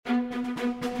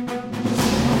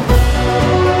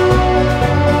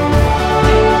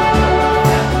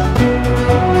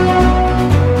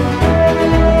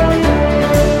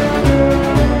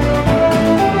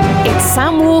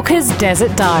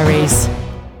Desert Diaries.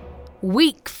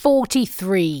 Week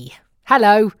 43.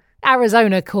 Hello,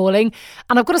 Arizona calling.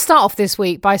 And I've got to start off this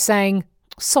week by saying,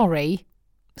 sorry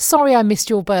I missed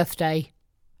your birthday,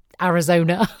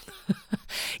 Arizona.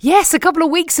 Yes, a couple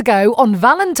of weeks ago, on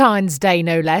Valentine's Day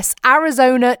no less,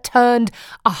 Arizona turned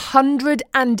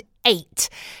 108,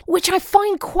 which I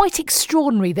find quite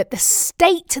extraordinary that the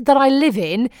state that I live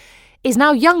in is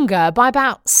now younger by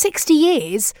about 60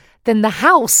 years than the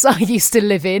house I used to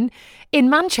live in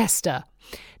Manchester.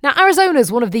 Now, Arizona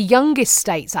is one of the youngest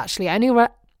states, actually.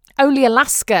 Only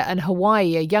Alaska and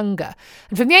Hawaii are younger.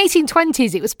 And from the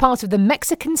 1820s, it was part of the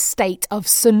Mexican state of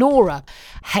Sonora,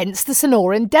 hence the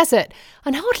Sonoran Desert.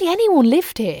 And hardly anyone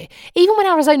lived here. Even when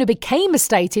Arizona became a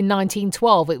state in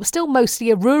 1912, it was still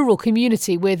mostly a rural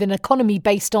community with an economy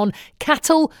based on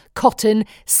cattle, cotton,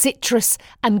 citrus,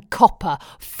 and copper.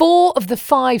 4 of the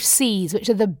 5 C's, which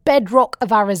are the bedrock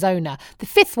of Arizona. The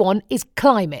 5th one is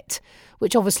climate,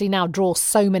 which obviously now draws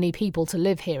so many people to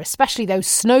live here, especially those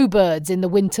snowbirds in the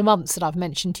winter months that I've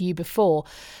mentioned to you before.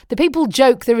 The people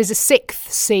joke there is a 6th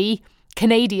C,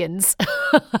 Canadians,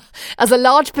 as a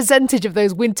large percentage of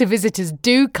those winter visitors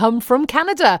do come from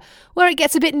Canada, where it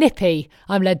gets a bit nippy,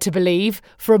 I'm led to believe,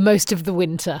 for most of the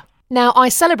winter. Now, I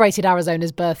celebrated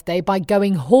Arizona's birthday by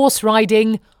going horse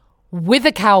riding with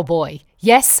a cowboy.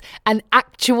 Yes, an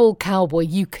actual cowboy.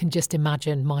 You can just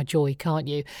imagine my joy, can't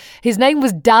you? His name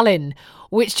was Dallin,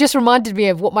 which just reminded me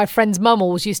of what my friend's mum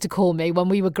always used to call me when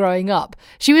we were growing up.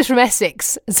 She was from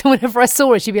Essex, so whenever I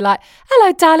saw her, she'd be like,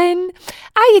 "Hello, Dallin.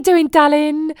 How you doing,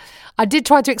 Dallin?" I did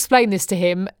try to explain this to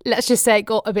him. Let's just say it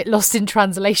got a bit lost in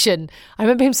translation. I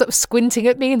remember him sort of squinting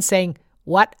at me and saying,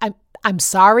 "What? I'm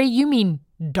sorry, you mean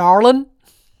darling?"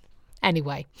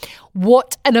 Anyway,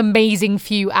 what an amazing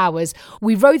few hours.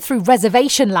 We rode through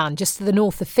reservation land just to the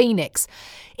north of Phoenix.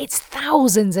 It's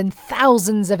thousands and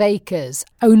thousands of acres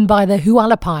owned by the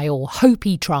Hualapai or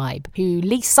Hopi tribe, who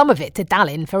leased some of it to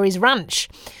Dallin for his ranch.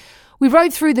 We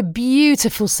rode through the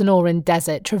beautiful Sonoran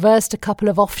Desert, traversed a couple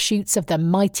of offshoots of the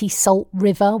mighty Salt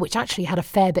River, which actually had a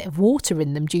fair bit of water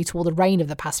in them due to all the rain of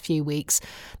the past few weeks.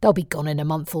 They'll be gone in a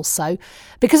month or so.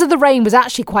 Because of the rain, was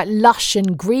actually quite lush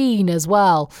and green as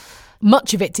well.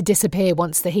 Much of it to disappear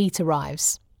once the heat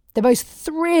arrives. The most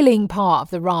thrilling part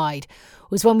of the ride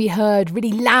was when we heard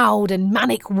really loud and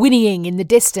manic whinnying in the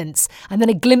distance, and then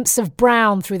a glimpse of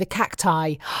Brown through the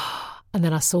cacti. And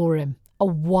then I saw him, a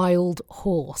wild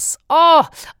horse. Oh,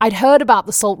 I'd heard about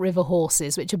the Salt River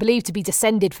horses, which are believed to be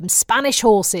descended from Spanish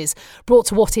horses brought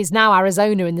to what is now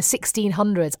Arizona in the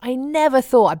 1600s. I never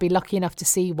thought I'd be lucky enough to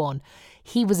see one.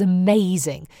 He was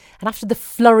amazing, and after the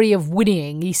flurry of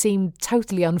whinnying, he seemed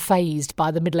totally unfazed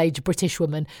by the middle-aged British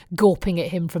woman gawping at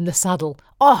him from the saddle.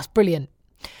 Oh, it's brilliant.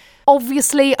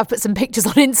 Obviously, I've put some pictures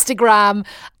on Instagram.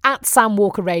 At Sam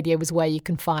Walker Radio is where you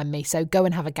can find me, so go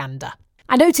and have a gander.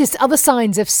 I noticed other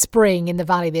signs of spring in the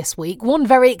valley this week. One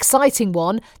very exciting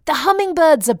one, the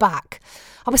hummingbirds are back.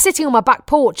 I was sitting on my back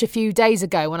porch a few days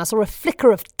ago when I saw a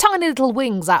flicker of tiny little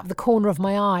wings out of the corner of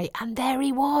my eye, and there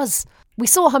he was. We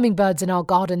saw hummingbirds in our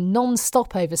garden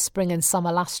non-stop over spring and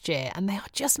summer last year, and they are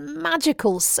just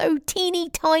magical, so teeny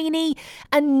tiny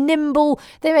and nimble.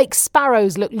 They make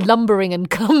sparrows look lumbering and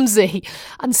clumsy,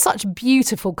 and such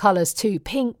beautiful colours too,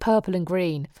 pink, purple and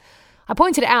green. I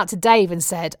pointed it out to Dave and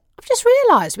said, "I've just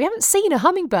realised we haven't seen a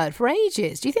hummingbird for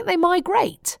ages. Do you think they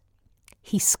migrate?"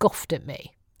 He scoffed at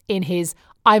me in his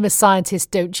 "I'm a scientist,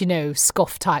 don't you know,"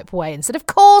 scoff type way and said, "Of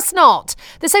course not.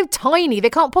 They're so tiny, they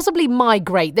can't possibly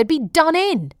migrate. They'd be done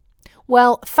in."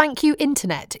 Well, thank you,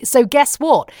 Internet. So guess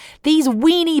what? These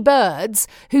weeny birds,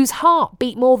 whose heart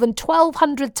beat more than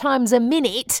 1,200 times a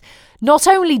minute, not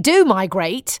only do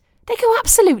migrate, they go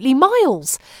absolutely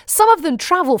miles. Some of them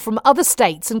travel from other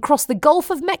states and cross the Gulf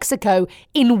of Mexico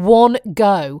in one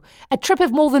go. A trip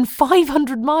of more than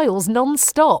 500 miles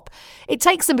non-stop. It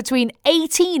takes them between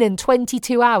 18 and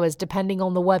 22 hours depending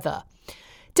on the weather.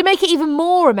 To make it even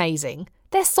more amazing,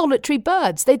 they're solitary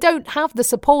birds. They don't have the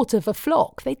support of a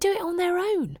flock. They do it on their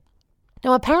own.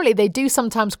 Now, apparently they do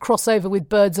sometimes cross over with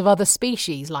birds of other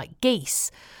species like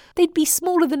geese. They'd be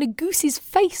smaller than a goose's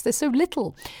face, they're so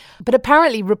little. But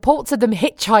apparently reports of them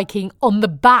hitchhiking on the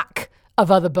back of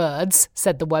other birds,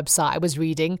 said the website I was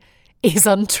reading, is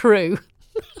untrue.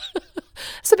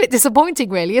 It's a bit disappointing,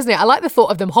 really, isn't it? I like the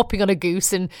thought of them hopping on a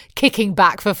goose and kicking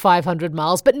back for 500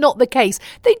 miles, but not the case.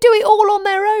 They do it all on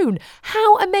their own.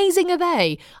 How amazing are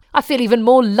they? I feel even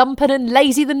more lumpen and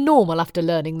lazy than normal after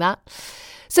learning that.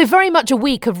 So very much a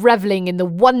week of revelling in the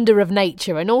wonder of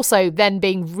nature and also then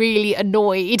being really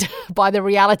annoyed by the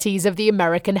realities of the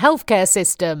American healthcare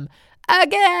system.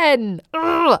 Again!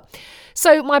 Ugh.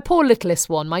 So my poor littlest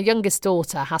one, my youngest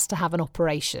daughter, has to have an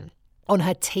operation. on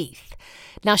her teeth.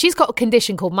 Now, she's got a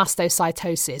condition called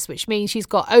mastocytosis, which means she's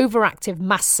got overactive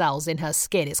mast cells in her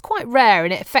skin. It's quite rare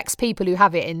and it affects people who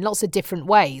have it in lots of different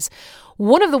ways.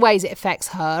 One of the ways it affects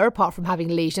her, apart from having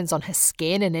lesions on her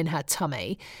skin and in her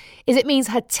tummy, is it means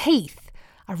her teeth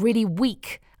are really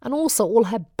weak. And also all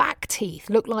her back teeth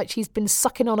look like she's been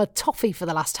sucking on a toffee for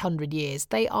the last 100 years.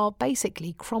 They are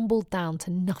basically crumbled down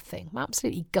to nothing. I'm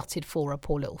absolutely gutted for her,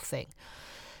 poor little thing.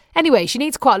 Anyway, she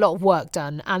needs quite a lot of work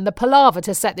done, and the palaver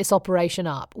to set this operation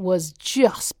up was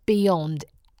just beyond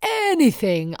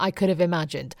anything I could have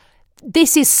imagined.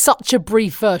 This is such a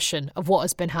brief version of what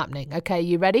has been happening. Okay,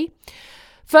 you ready?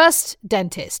 First,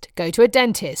 dentist. Go to a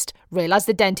dentist. Realise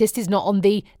the dentist is not on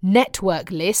the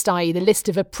network list, i.e. the list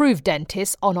of approved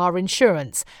dentists on our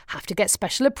insurance. Have to get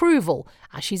special approval,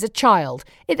 as she's a child.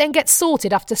 It then gets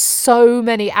sorted after so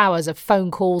many hours of phone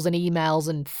calls and emails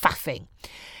and faffing.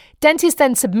 Dentist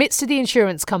then submits to the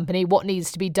insurance company what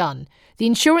needs to be done. The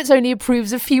insurance only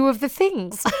approves a few of the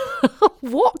things.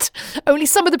 What? Only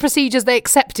some of the procedures they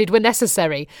accepted were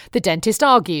necessary. The dentist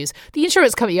argues. The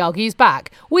insurance company argues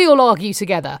back. We all argue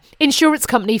together. Insurance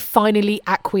company finally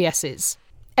acquiesces.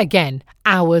 Again,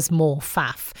 hours more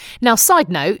faff. Now, side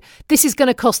note, this is going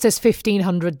to cost us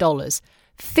 $1,500.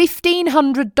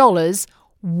 $1,500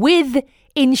 with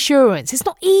insurance. It's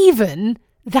not even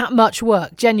that much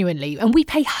work, genuinely. And we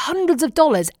pay hundreds of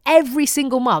dollars every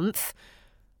single month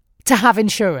to have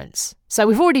insurance. So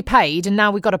we've already paid and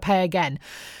now we've got to pay again.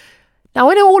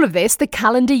 Now, in all of this, the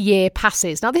calendar year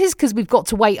passes. Now, this is because we've got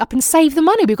to wait up and save the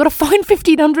money. We've got to find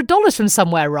 $1,500 from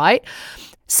somewhere, right?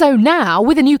 So now,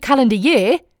 with a new calendar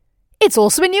year, it's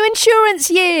also a new insurance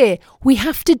year. We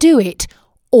have to do it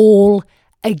all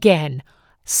again.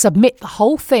 Submit the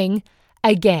whole thing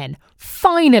again.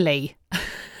 Finally.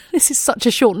 This is such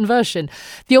a shortened version.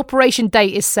 The operation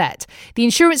date is set. The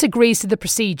insurance agrees to the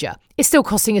procedure. It's still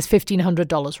costing us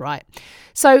 $1,500, right?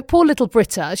 So poor little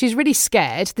Britta, she's really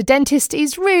scared. The dentist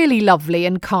is really lovely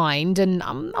and kind, and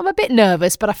I'm a bit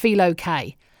nervous, but I feel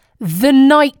okay. The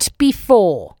night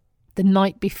before, the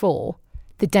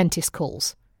dentist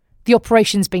calls. The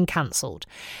operation's been cancelled.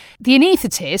 The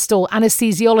anaesthetist, or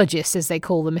anesthesiologist as they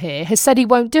call them here, has said he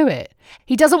won't do it.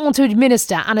 He doesn't want to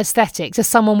administer anaesthetic to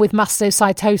someone with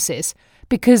mastocytosis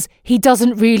because he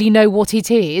doesn't really know what it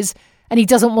is and he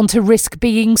doesn't want to risk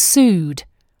being sued.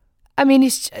 I mean,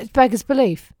 it's beggars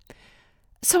belief.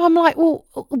 So I'm like, well,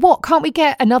 what, can't we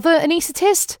get another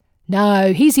anaesthetist?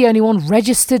 No, he's the only one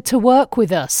registered to work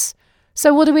with us.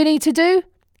 So what do we need to do?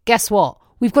 Guess what?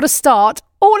 We've got to start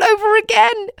all over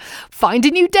again. Find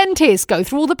a new dentist, go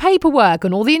through all the paperwork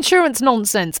and all the insurance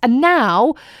nonsense. And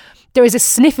now there is a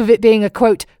sniff of it being a,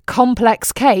 quote,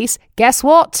 complex case. Guess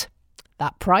what?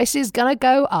 That price is going to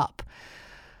go up.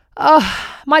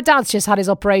 My dad's just had his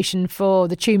operation for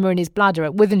the tumour in his bladder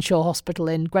at Wythenshawe Hospital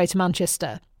in Greater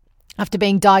Manchester after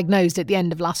being diagnosed at the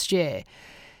end of last year.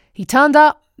 He turned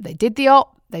up, they did the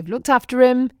op, they've looked after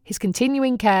him, his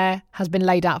continuing care has been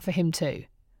laid out for him too.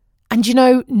 And you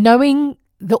know, knowing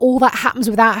that all that happens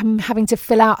without him having to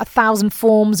fill out 1,000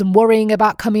 forms and worrying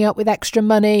about coming up with extra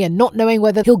money and not knowing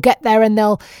whether he'll get there and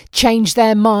they'll change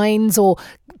their minds or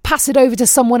pass it over to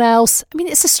someone else. I mean,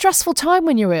 it's a stressful time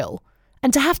when you're ill.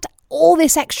 And to have all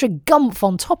this extra gumph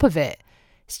on top of it,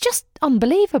 it's just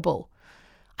unbelievable.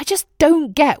 I just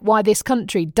don't get why this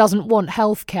country doesn't want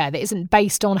healthcare that isn't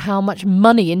based on how much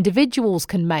money individuals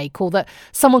can make, or that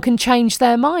someone can change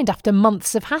their mind after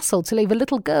months of hassle to leave a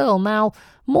little girl now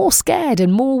more scared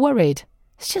and more worried.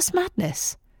 It's just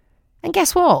madness. And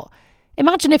guess what?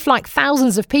 Imagine if, like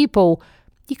thousands of people,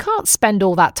 you can't spend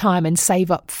all that time and save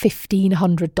up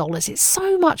 $1,500. It's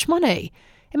so much money.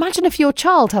 Imagine if your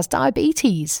child has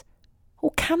diabetes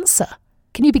or cancer.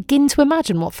 Can you begin to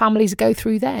imagine what families go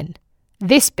through then?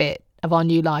 This bit of our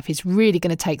new life is really going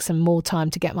to take some more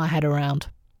time to get my head around.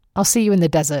 I'll see you in the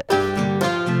desert.